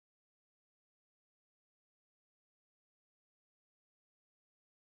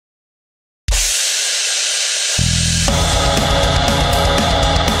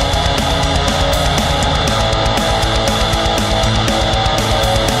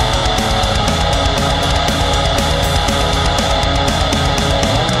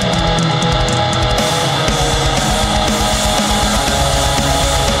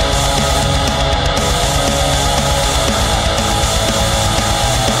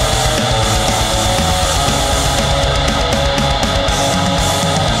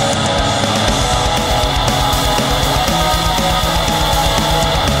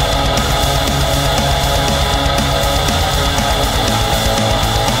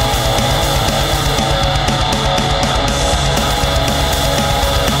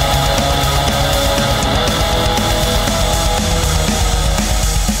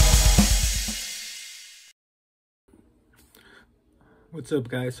What's up,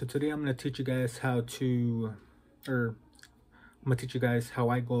 guys? So today I'm going to teach you guys how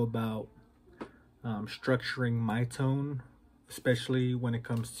I go about structuring my tone, especially when it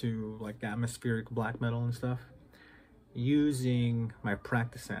comes to like atmospheric black metal and stuff, using my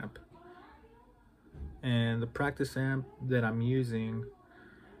practice amp. And the practice amp that I'm using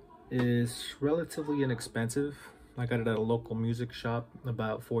is relatively inexpensive. I got it at a local music shop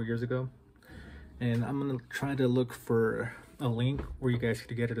about 4 years ago, and I'm gonna try to look for a link where you guys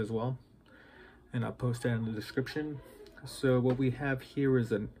can get it as well, and I'll post that in the description. So what we have here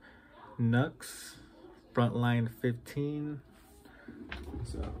is a Nux Frontline15.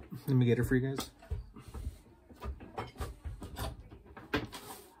 So let me get it for you guys.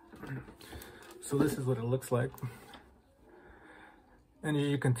 So this is what it looks like, and as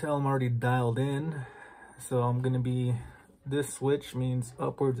you can tell, I'm already dialed in. So I'm gonna be, this switch means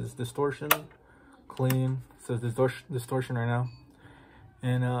upwards is distortion, clean, so it's distortion right now.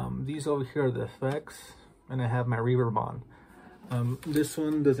 And these over here are the effects, and I have my reverb on. This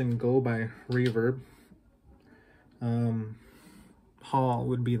one doesn't go by reverb. Hall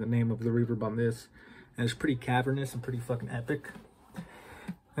would be the name of the reverb on this, and it's pretty cavernous and pretty fucking epic.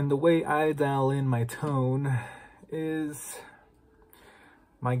 And the way I dial in my tone is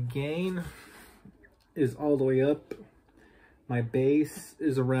my gain is all the way up. My bass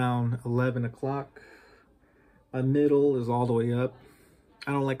is around 11 o'clock. My middle is all the way up.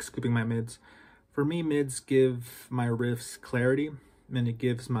 I don't like scooping my mids. For me, mids give my riffs clarity, and it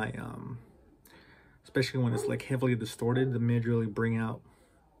gives my, especially when it's like heavily distorted, the mids really bring out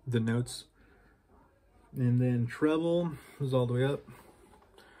the notes. And then treble is all the way up.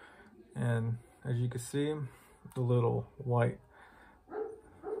 And as you can see, the little white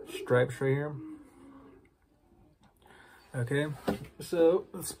stripes right here. Okay, so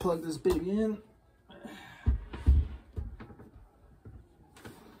let's plug this baby in.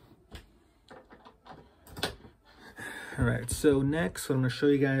 All right, so next what I'm gonna show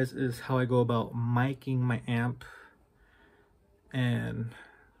you guys is how I go about miking my amp and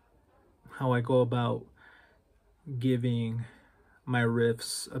how I go about giving my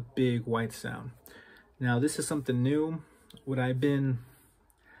riffs a big white sound. Now this is something new. What I've been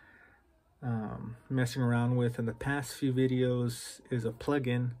messing around with in the past few videos is a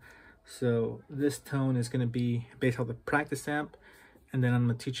plugin. So this tone is going to be based on the practice amp, and then I'm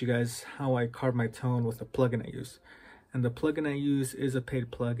going to teach you guys how I carve my tone with the plugin I use. And the plugin I use is a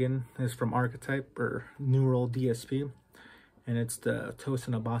paid plugin. It's from Archetype, or Neural DSP, and it's the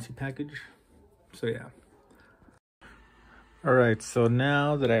Tosin Abasi package. So yeah. All right, so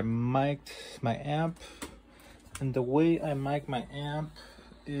now that I mic'd my amp, and the way I mic my amp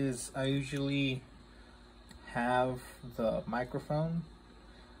is I usually have the microphone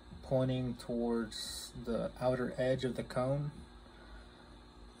pointing towards the outer edge of the cone.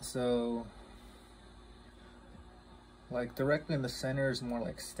 So like directly in the center is more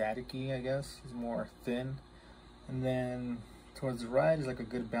like staticky, I guess. It's more thin. And then towards the right is like a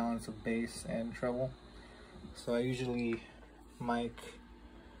good balance of bass and treble. So I usually mic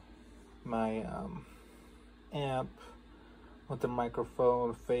my amp with the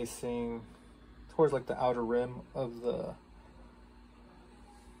microphone facing towards like the outer rim of the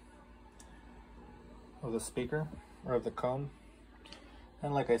speaker, or of the cone.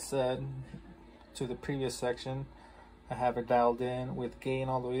 And like I said to the previous section, I have it dialed in with gain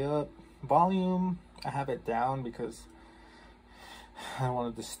all the way up. Volume, I have it down because I don't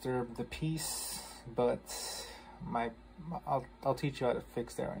want to disturb the piece, but I'll teach you how to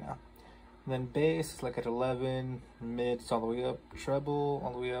fix that right now. And then bass is like at 11, mids all the way up, treble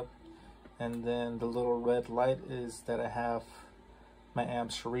all the way up, and then the little red light is that I have my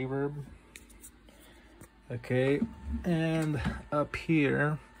amp's reverb. Okay, and up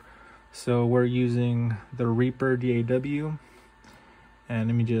here, so we're using the Reaper DAW, and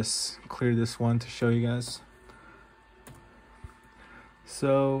let me just clear this one to show you guys.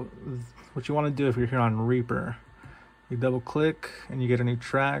 So what you want to do if you're here on Reaper, you double click and you get a new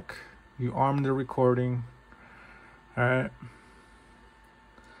track. You arm the recording. All right.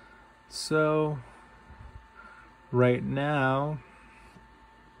 So right now,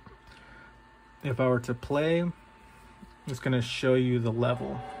 if I were to play, it's going to show you the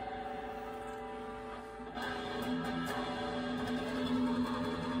level.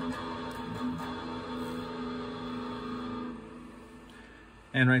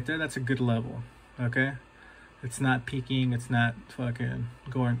 And right there, that's a good level. Okay. It's not peaking, it's not fucking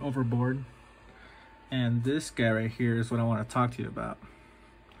going overboard. And this guy right here is what I want to talk to you about.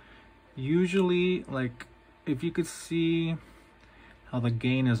 Usually, like, if you could see how the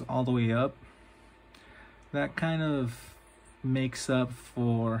gain is all the way up, that kind of makes up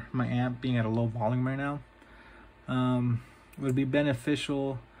for my amp being at a low volume right now. It would be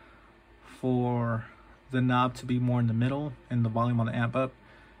beneficial for the knob to be more in the middle and the volume on the amp up.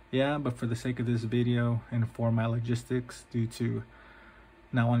 Yeah, but for the sake of this video and for my logistics, due to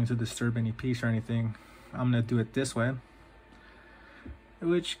not wanting to disturb any peace or anything, I'm gonna do it this way,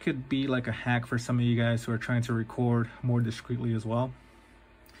 which could be like a hack for some of you guys who are trying to record more discreetly as well.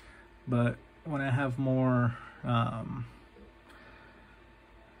 But when I have more, I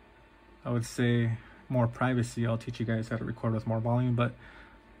would say more privacy, I'll teach you guys how to record with more volume. But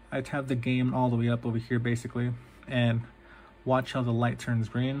I'd have the gain all the way up over here basically, and watch how the light turns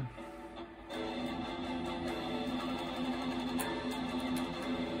green.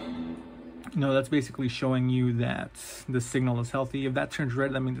 No, that's basically showing you that the signal is healthy. If that turns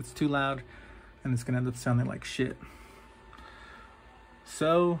red, that means it's too loud and it's gonna end up sounding like shit.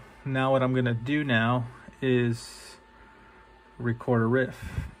 So now what I'm gonna do now is record a riff.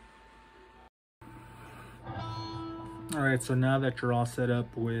 All right, so now that you're all set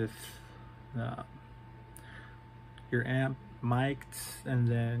up with your amp mic'd, and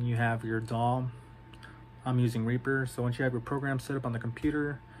then you have your DAW, I'm using Reaper. So once you have your program set up on the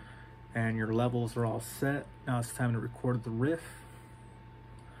computer and your levels are all set, now it's time to record the riff.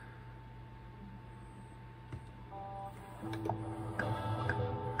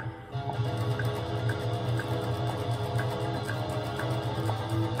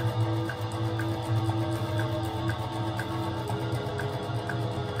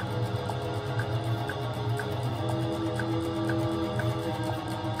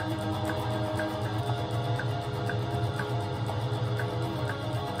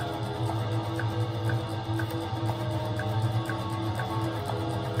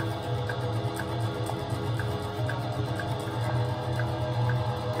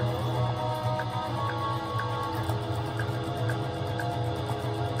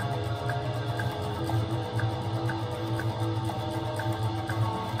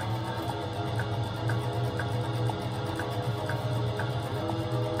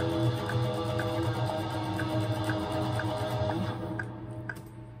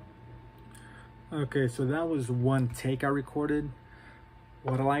 Okay, so that was one take I recorded.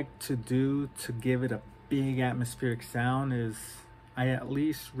 What I like to do to give it a big atmospheric sound is I at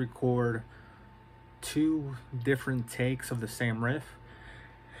least record 2 different takes of the same riff.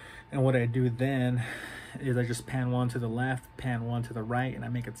 And what I do then is I just pan one to the left, pan one to the right, and I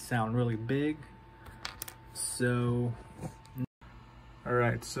make it sound really big. So, all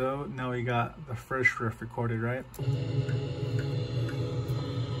right, so now we got the first riff recorded, right?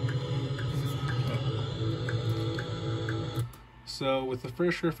 So with the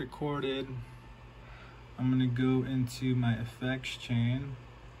first riff recorded, I'm gonna go into my effects chain,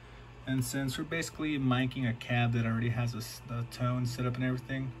 and since we're basically miking a cab that already has a tone set up and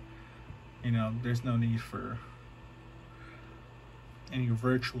everything, you know, there's no need for any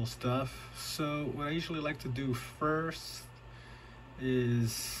virtual stuff. So what I usually like to do first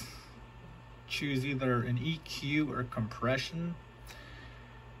is choose either an EQ or compression.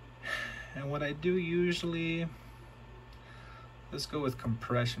 And what I do usually, let's go with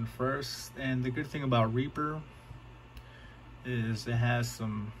compression first. And the good thing about Reaper is it has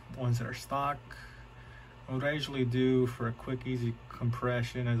some ones that are stock. What I usually do for a quick, easy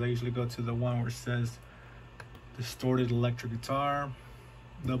compression is I usually go to the one where it says distorted electric guitar,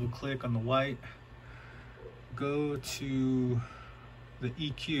 double click on the white, go to the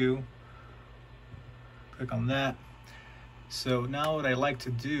EQ, click on that. So now what I like to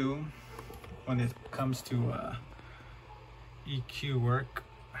do when it comes to EQ work,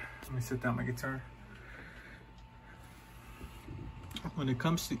 let me set down my guitar. When it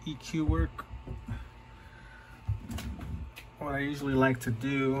comes to EQ work, what I usually like to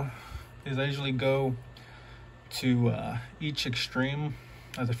do is I usually go to each extreme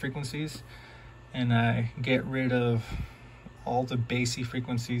of the frequencies, and I get rid of all the bassy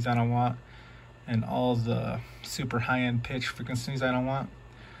frequencies I don't want and all the super high-end pitch frequencies I don't want.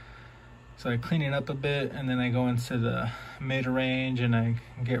 So I clean it up a bit, and then I go into the mid-range and I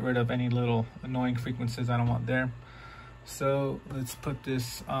get rid of any little annoying frequencies I don't want there. So let's put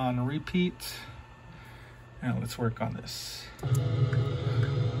this on repeat and let's work on this.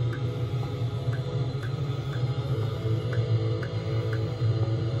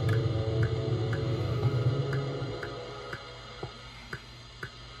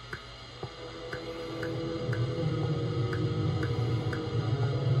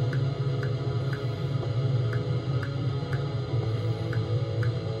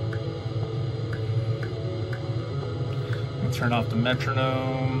 Turn off the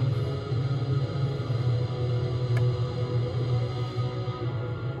metronome.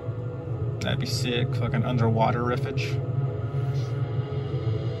 That'd be sick, like an underwater riffage.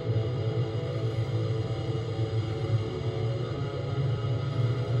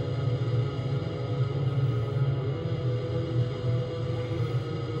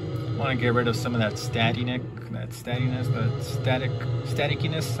 I want to get rid of some of that staticiness,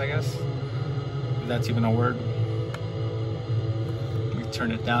 I guess. If that's even a word. Let me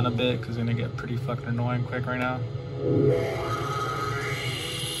turn it down a bit because it's gonna get pretty fucking annoying quick right now.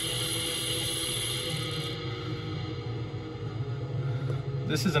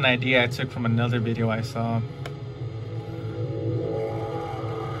 This is an idea I took from another video I saw.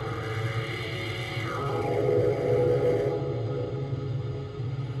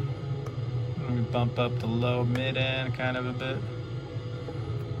 Bump up the low mid end kind of a bit.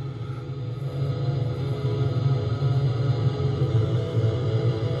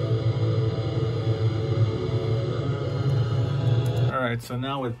 Alright, so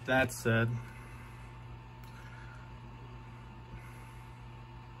now with that said,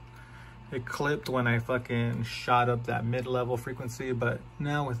 it clipped when I fucking shot up that mid-level frequency, but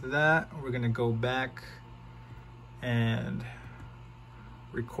now with that, we're gonna go back and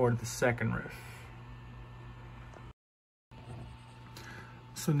record the second riff.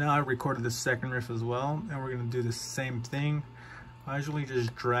 So now I recorded the second riff as well, and we're gonna do the same thing. I usually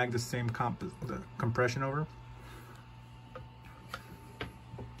just drag the same the compression over.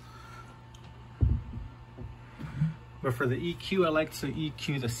 But for the EQ, I like to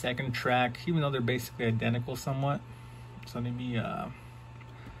EQ the second track, even though they're basically identical somewhat. So let me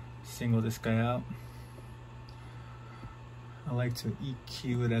single this guy out. I like to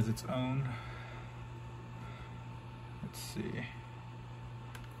EQ it as its own. Let's see.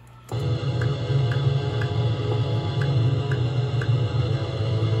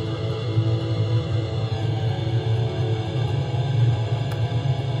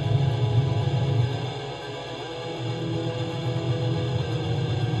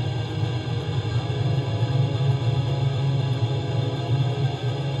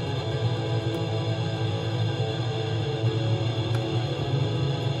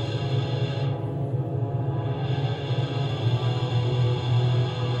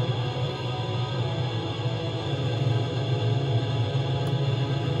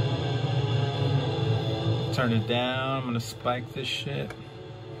 Turn it down. I'm gonna spike this shit.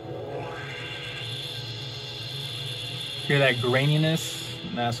 Hear that graininess?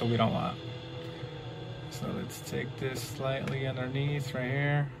 That's what we don't want. So let's take this slightly underneath right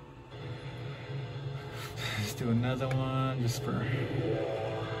here. Let's do another one just for...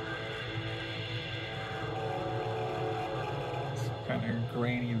 It's kind of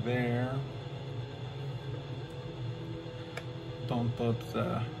grainy there. Bump up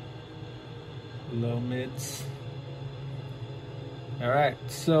the low mids. All right,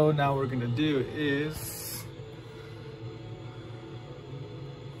 so now what we're gonna do is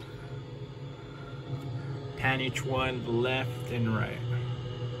pan each one left and right.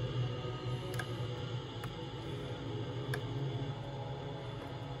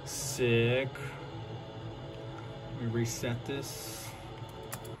 Sick. We reset this.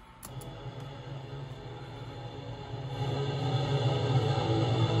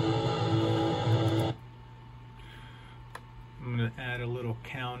 I'm gonna add a little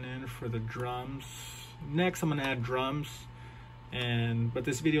count in for the drums. Next, I'm gonna add drums, but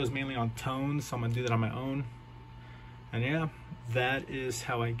this video is mainly on tones, so I'm gonna do that on my own. And yeah, that is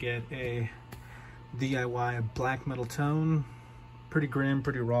how I get a DIY black metal tone. Pretty grim,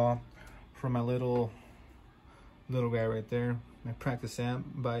 pretty raw, from my little guy right there. My practice amp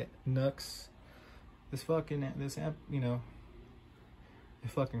by Nux. This amp, you know, it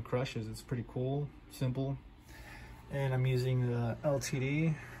fucking crushes. It's pretty cool, simple. And I'm using the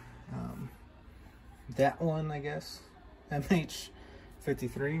LTD, that one, I guess,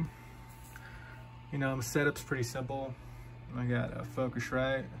 MH53. You know, the setup's pretty simple. I got a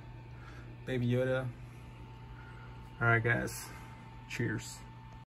Focusrite, Baby Yoda. All right, guys, cheers.